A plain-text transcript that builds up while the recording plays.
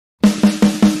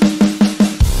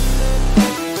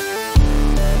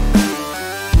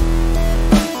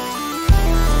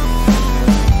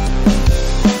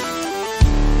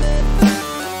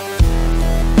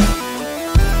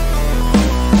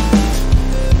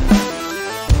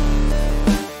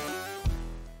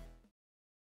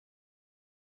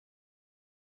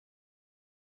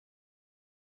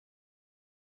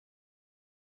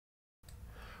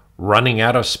Running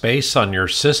out of space on your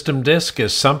system disk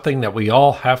is something that we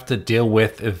all have to deal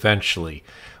with eventually.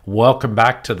 Welcome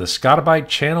back to the Scotti-BYTE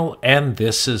channel, and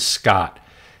this is Scott.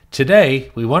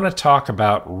 Today, we want to talk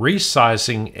about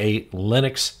resizing a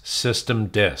Linux system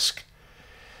disk.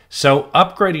 So,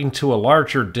 upgrading to a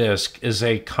larger disk is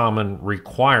a common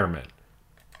requirement.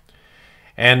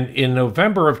 And in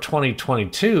November of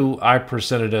 2022, I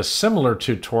presented a similar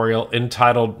tutorial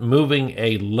entitled Moving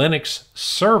a Linux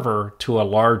Server to a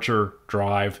Larger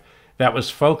Drive that was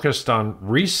focused on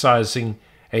resizing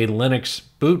a Linux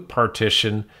boot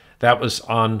partition that was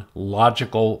on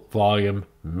Logical Volume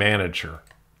Manager.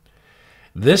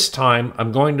 This time,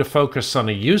 I'm going to focus on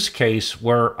a use case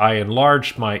where I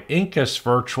enlarged my Incus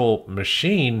virtual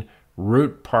machine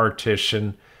root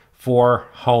partition for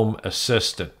Home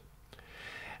Assistant.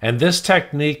 And this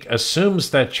technique assumes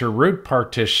that your root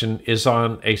partition is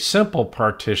on a simple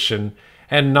partition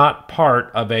and not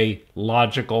part of a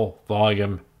Logical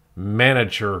Volume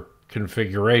Manager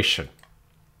configuration.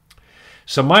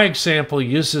 So my example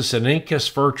uses an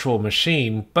Incus virtual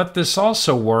machine, but this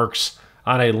also works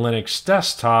on a Linux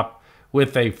desktop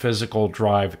with a physical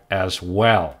drive as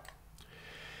well.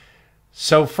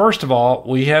 So first of all,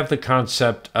 we have the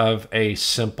concept of a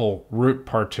simple root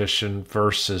partition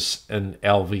versus an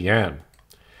LVM.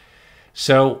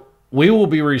 So we will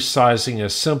be resizing a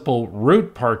simple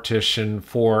root partition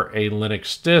for a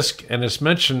Linux disk, and as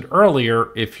mentioned earlier,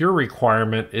 if your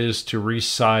requirement is to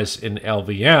resize an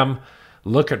LVM,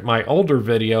 look at my older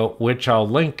video, which I'll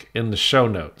link in the show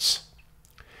notes.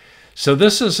 So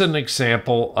this is an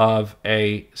example of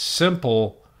a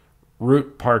simple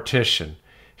root partition.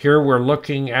 Here we're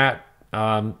looking at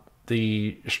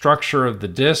the structure of the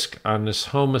disk on this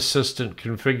Home Assistant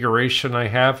configuration I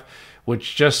have,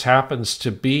 which just happens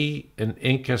to be an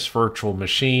Incus virtual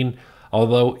machine,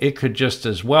 although it could just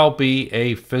as well be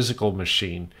a physical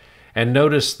machine. And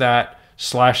notice that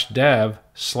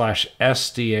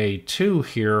 /dev/SDA2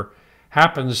 here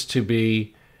happens to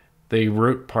be the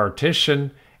root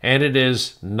partition, and it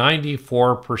is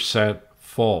 94%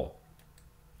 full.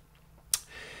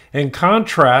 In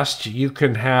contrast, you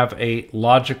can have a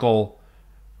Logical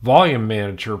Volume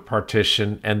Manager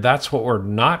partition, and that's what we're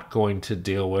not going to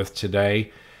deal with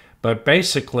today. But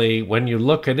basically, when you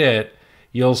look at it,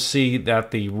 you'll see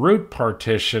that the root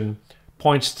partition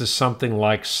points to something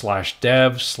like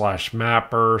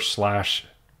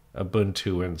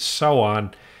 /dev/mapper/Ubuntu and so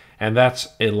on, and that's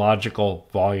a Logical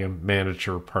Volume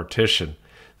Manager partition.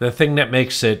 The thing that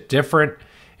makes it different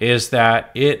is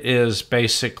that it is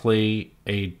basically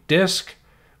a disk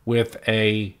with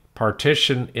a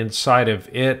partition inside of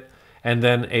it and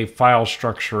then a file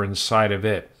structure inside of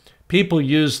it. People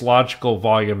use Logical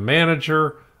Volume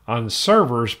Manager on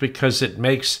servers because it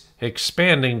makes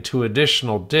expanding to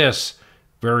additional disks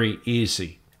very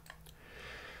easy.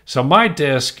 So my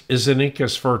disk is an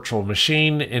Incus virtual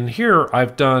machine, and here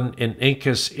I've done an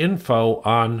Incus info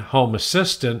on Home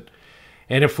Assistant.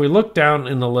 And if we look down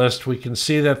in the list, we can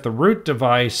see that the root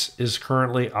device is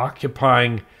currently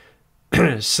occupying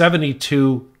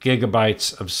 72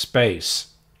 gigabytes of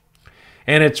space.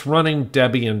 And it's running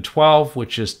Debian 12,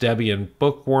 which is Debian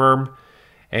Bookworm.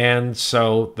 And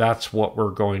so that's what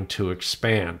we're going to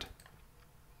expand.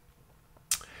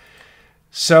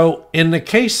 So in the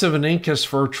case of an Incus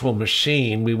virtual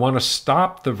machine, we want to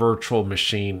stop the virtual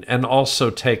machine and also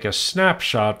take a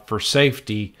snapshot for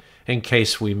safety in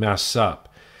case we mess up.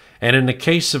 And in the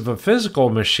case of a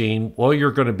physical machine, well,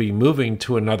 you're going to be moving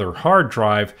to another hard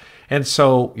drive, and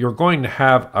so you're going to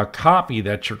have a copy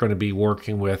that you're going to be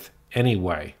working with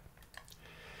anyway.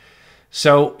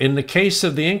 So in the case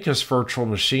of the Incus virtual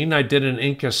machine, I did an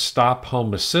Incus stop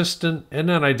Home Assistant, and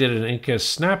then I did an Incus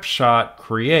snapshot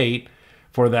create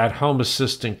for that Home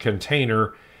Assistant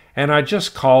container, and I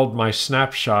just called my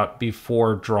snapshot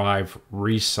before drive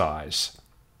resize.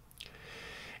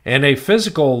 And a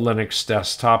physical Linux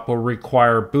desktop will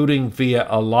require booting via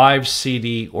a live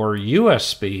CD or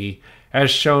USB,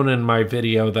 as shown in my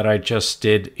video that I just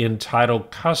did entitled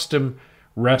Custom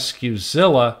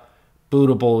RescueZilla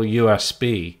Bootable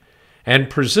USB.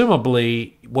 And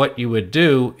presumably what you would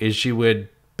do is you would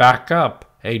back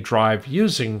up a drive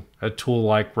using a tool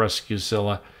like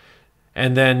RescueZilla,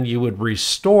 and then you would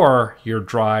restore your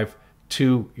drive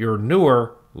to your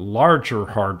newer, larger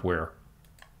hardware.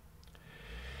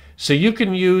 So you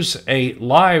can use a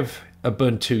live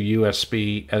Ubuntu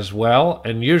USB as well,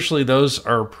 and usually those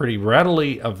are pretty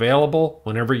readily available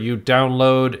whenever you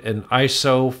download an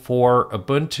ISO for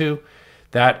Ubuntu.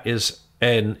 That is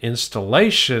an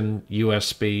installation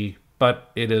USB,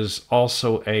 but it is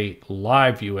also a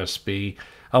live USB.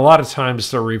 A lot of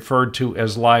times they're referred to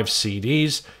as live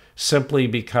CDs, simply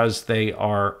because they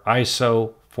are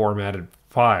ISO formatted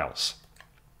files.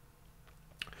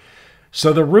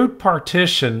 So the root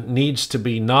partition needs to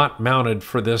be not mounted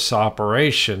for this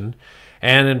operation.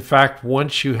 And in fact,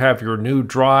 once you have your new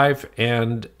drive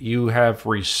and you have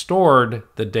restored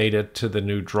the data to the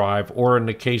new drive, or in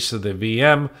the case of the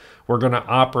VM, we're going to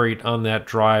operate on that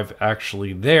drive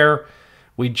actually there,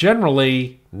 we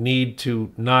generally need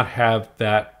to not have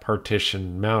that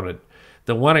partition mounted.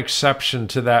 The one exception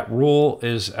to that rule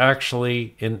is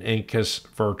actually in Incus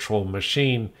Virtual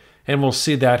Machine, and we'll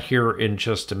see that here in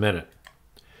just a minute.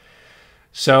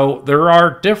 So there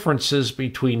are differences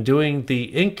between doing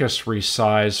the Incus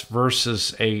resize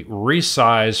versus a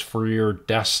resize for your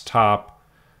desktop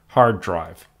hard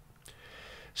drive.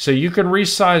 So you can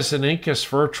resize an Incus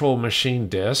Virtual Machine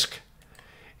disk,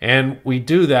 and we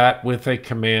do that with a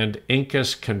command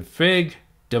incus config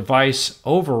device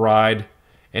override,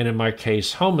 and in my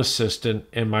case Home Assistant,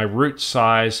 and my root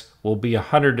size will be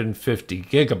 150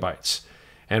 gigabytes.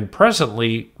 And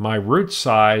presently, my root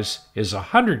size is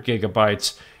 100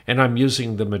 gigabytes, and I'm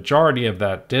using the majority of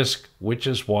that disk, which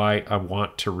is why I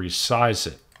want to resize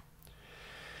it.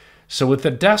 So with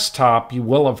the desktop, you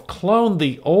will have cloned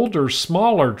the older,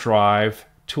 smaller drive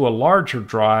to a larger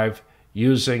drive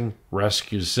using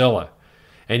RescueZilla.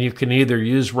 And you can either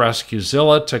use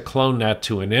RescueZilla to clone that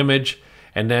to an image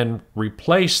and then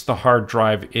replace the hard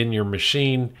drive in your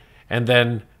machine and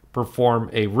then perform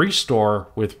a restore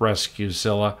with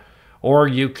RescueZilla, or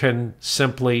you can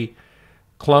simply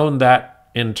clone that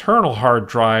internal hard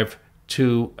drive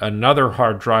to another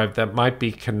hard drive that might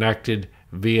be connected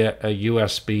via a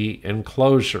USB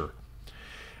enclosure.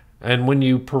 And when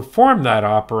you perform that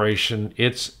operation,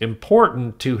 it's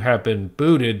important to have been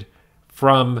booted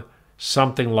from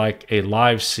something like a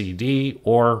live CD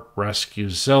or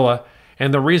RescueZilla.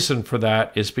 And the reason for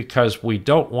that is because we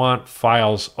don't want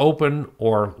files open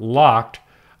or locked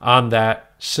on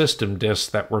that system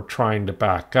disk that we're trying to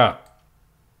back up.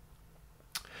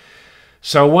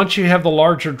 So once you have the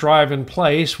larger drive in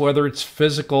place, whether it's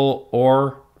physical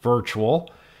or virtual,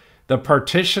 the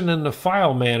partition and the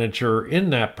file manager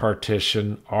in that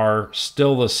partition are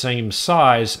still the same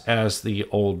size as the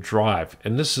old drive.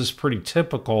 And this is pretty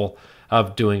typical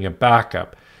of doing a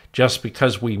backup. Just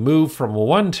because we move from a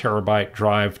 1 terabyte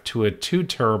drive to a 2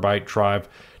 terabyte drive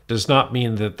does not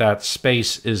mean that that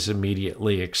space is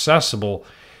immediately accessible.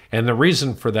 And the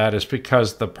reason for that is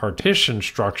because the partition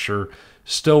structure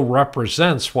still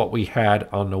represents what we had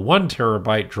on the 1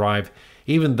 terabyte drive,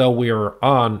 even though we are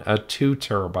on a 2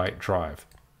 terabyte drive.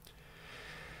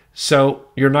 So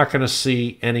you're not going to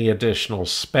see any additional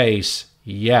space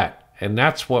yet. And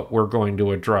that's what we're going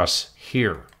to address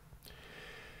here.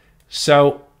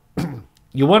 So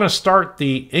you want to start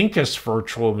the Incus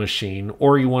Virtual Machine,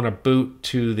 or you want to boot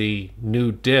to the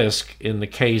new disk in the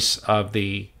case of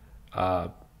the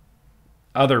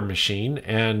other machine.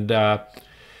 And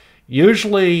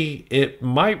usually it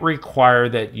might require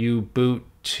that you boot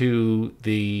to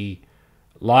the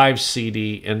live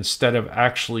CD instead of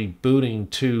actually booting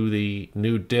to the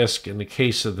new disk in the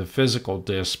case of the physical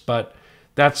disk, but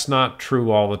that's not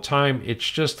true all the time. It's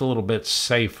just a little bit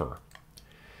safer.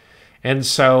 And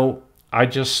so I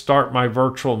just start my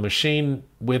virtual machine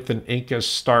with an Incus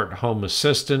Start Home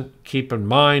Assistant. Keep in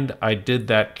mind, I did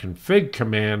that config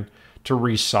command to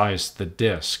resize the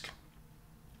disk.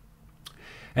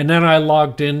 And then I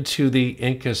logged into the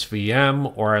Incus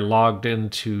VM, or I logged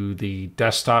into the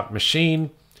desktop machine.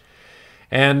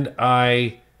 And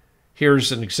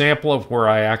here's an example of where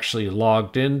I actually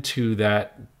logged into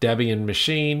that Debian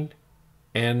machine.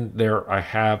 And there I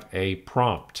have a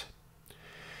prompt.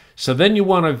 So then you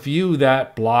want to view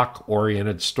that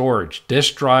block-oriented storage.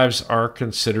 Disk drives are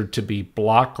considered to be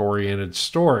block-oriented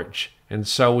storage. And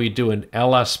so we do an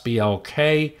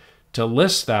lsblk to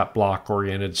list that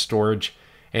block-oriented storage.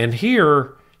 And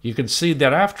here you can see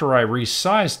that after I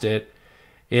resized it,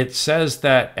 it says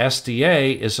that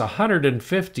SDA is a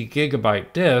 150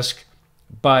 gigabyte disk,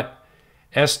 but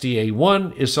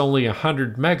SDA1 is only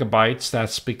 100 megabytes.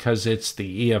 That's because it's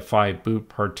the EFI boot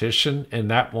partition, and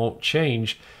that won't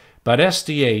change. But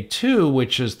SDA2,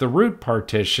 which is the root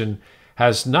partition,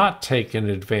 has not taken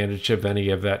advantage of any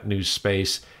of that new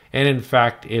space, and in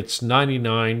fact, it's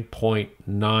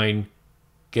 99.9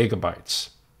 gigabytes.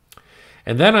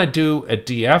 And then I do a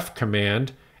df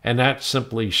command, and that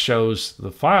simply shows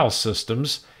the file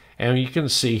systems, and you can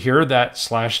see here that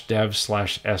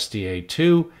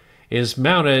 /dev/SDA2 is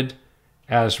mounted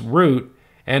as root,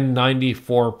 and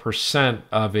 94%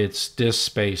 of its disk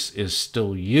space is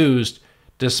still used,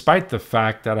 despite the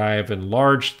fact that I have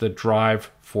enlarged the drive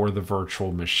for the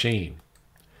virtual machine.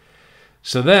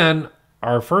 So then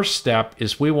our first step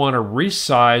is we want to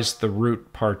resize the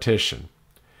root partition.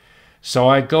 So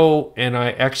I go and I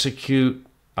execute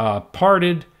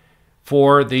parted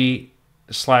for the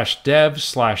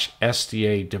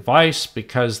 /dev/SDA device,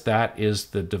 because that is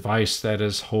the device that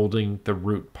is holding the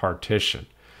root partition.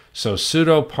 So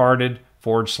sudo parted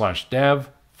 /dev/SDA.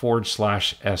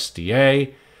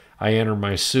 I enter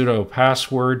my sudo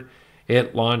password.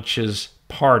 It launches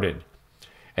parted.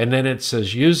 And then it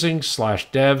says using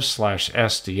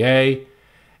 /dev/SDA.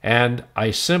 And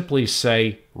I simply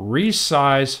say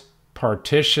resize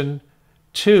partition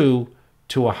 2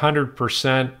 to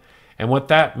 100%. And what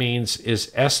that means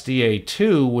is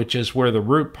SDA2, which is where the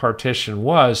root partition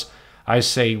was, I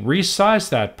say resize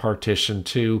that partition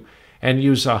to and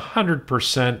use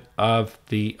 100% of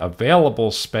the available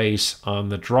space on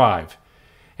the drive.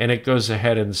 And it goes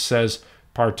ahead and says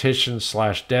partition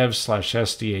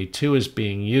 /dev/SDA2 is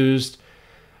being used.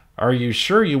 Are you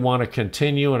sure you want to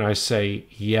continue? And I say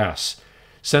yes.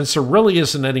 Since there really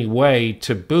isn't any way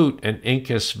to boot an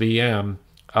Incus VM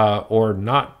or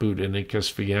not boot an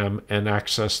Incus VM and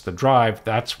access the drive,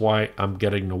 that's why I'm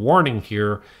getting the warning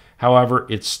here. However,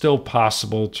 it's still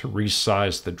possible to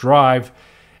resize the drive.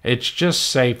 It's just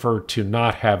safer to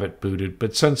not have it booted.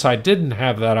 But since I didn't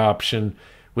have that option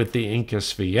with the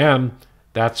Incus VM,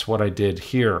 that's what I did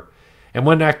here. And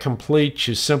when that completes,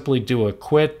 you simply do a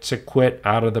quit to quit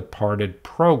out of the parted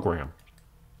program.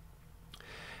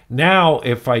 Now,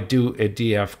 if I do a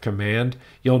df command,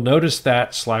 you'll notice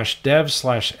that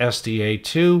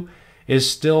 /dev/SDA2 is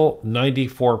still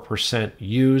 94%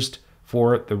 used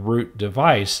for the root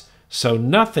device. So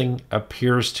nothing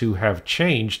appears to have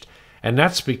changed. And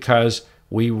that's because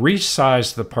we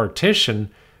resized the partition,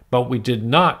 but we did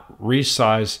not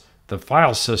resize the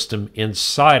file system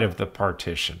inside of the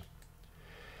partition.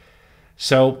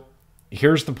 So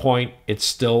here's the point, it's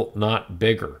still not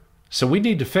bigger. So we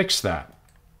need to fix that.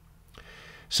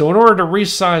 So in order to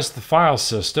resize the file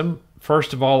system,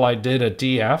 first of all, I did a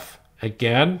df,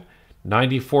 again,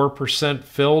 94%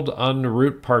 filled on the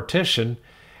root partition,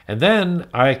 and then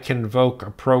I can invoke a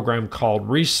program called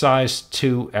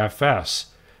resize2fs.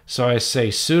 So I say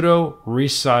sudo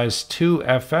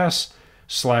resize2fs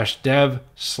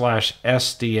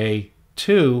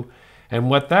 /dev/SDA2, and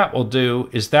what that will do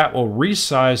is that will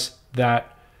resize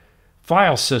that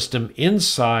file system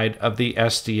inside of the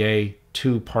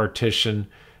SDA2 partition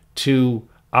to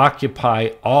occupy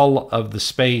all of the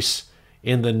space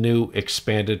in the new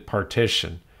expanded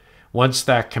partition. Once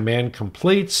that command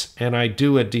completes and I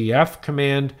do a df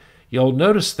command, you'll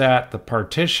notice that the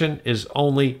partition is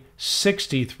only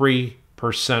 63%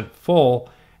 full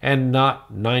and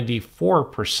not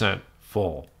 94%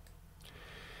 full.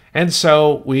 And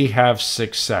so we have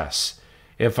success.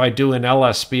 If I do an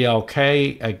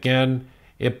lsblk, again,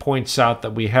 it points out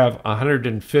that we have a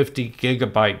 150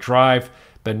 gigabyte drive,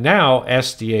 but now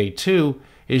SDA2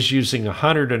 is using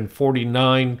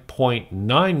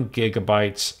 149.9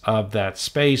 gigabytes of that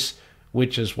space,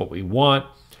 which is what we want.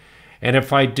 And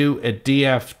if I do a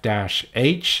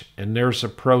df-h, and there's a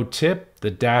pro tip,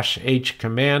 the -h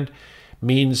command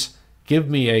means give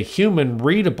me a human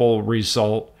readable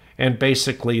result, and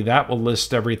basically that will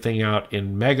list everything out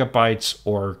in megabytes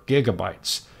or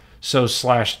gigabytes. So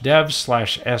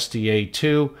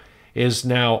 /dev/SDA2 is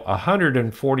now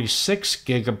 146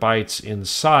 gigabytes in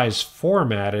size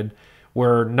formatted,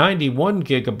 where 91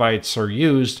 gigabytes are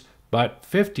used, but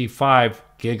 55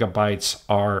 gigabytes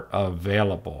are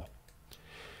available.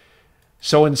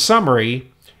 So in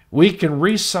summary, we can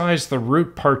resize the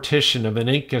root partition of an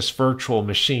Incus virtual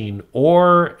machine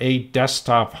or a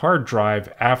desktop hard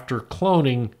drive after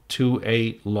cloning to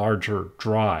a larger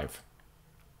drive.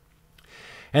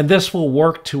 And this will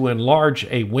work to enlarge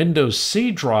a Windows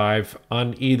C drive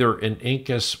on either an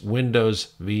Incus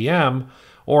Windows VM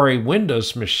or a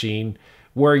Windows machine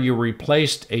where you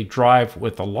replaced a drive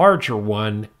with a larger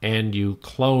one and you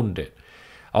cloned it.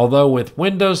 Although with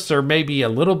Windows there may be a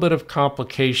little bit of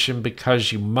complication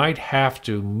because you might have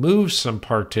to move some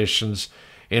partitions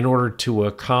in order to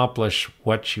accomplish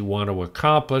what you want to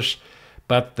accomplish.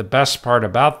 But the best part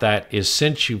about that is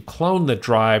since you clone the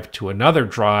drive to another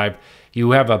drive,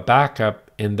 you have a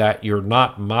backup in that you're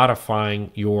not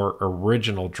modifying your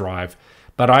original drive.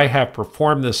 But I have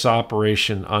performed this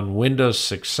operation on Windows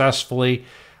successfully.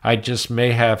 I just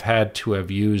may have had to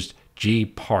have used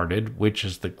gparted, which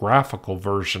is the graphical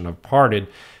version of parted,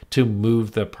 to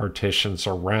move the partitions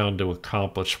around to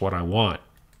accomplish what I want.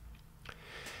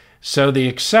 So the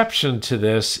exception to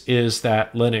this is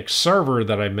that Linux server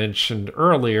that I mentioned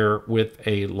earlier with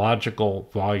a logical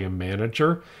volume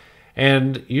manager.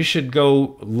 And you should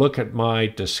go look at my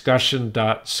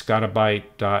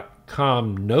discussion.scotti-byte.com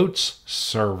 .com notes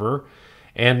server,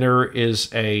 and there is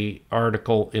a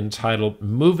article entitled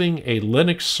Moving a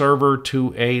Linux Server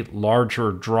to a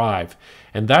Larger Drive.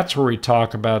 And that's where we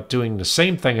talk about doing the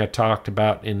same thing I talked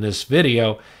about in this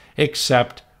video,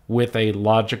 except with a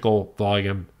logical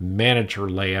volume manager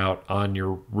layout on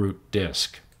your root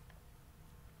disk.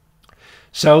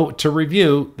 So to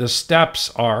review, the steps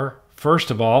are,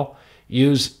 first of all,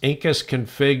 use Incus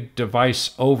config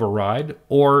device override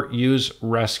or use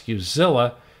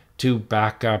RescueZilla to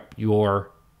back up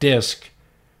your disk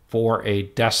for a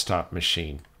desktop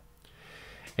machine.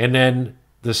 And then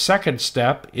the second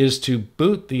step is to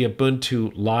boot the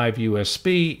Ubuntu Live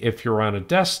USB if you're on a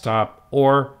desktop,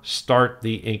 or start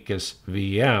the Incus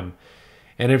VM.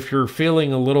 And if you're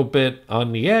feeling a little bit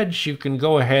on the edge, you can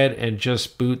go ahead and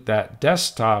just boot that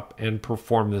desktop and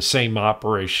perform the same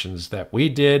operations that we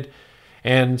did.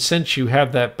 And since you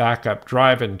have that backup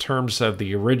drive in terms of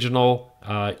the original,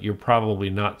 you're probably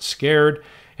not scared.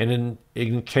 And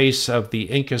in case of the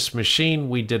Incus machine,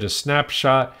 we did a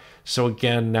snapshot. So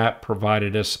again, that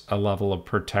provided us a level of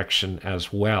protection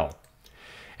as well.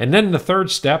 And then the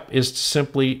third step is to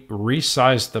simply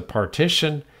resize the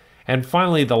partition. And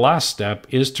finally, the last step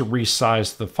is to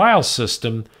resize the file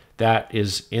system that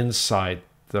is inside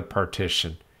the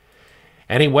partition.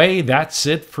 Anyway, that's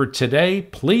it for today.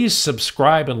 Please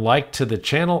subscribe and like to the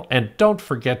channel, and don't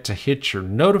forget to hit your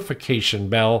notification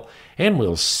bell, and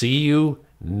we'll see you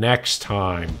next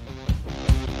time.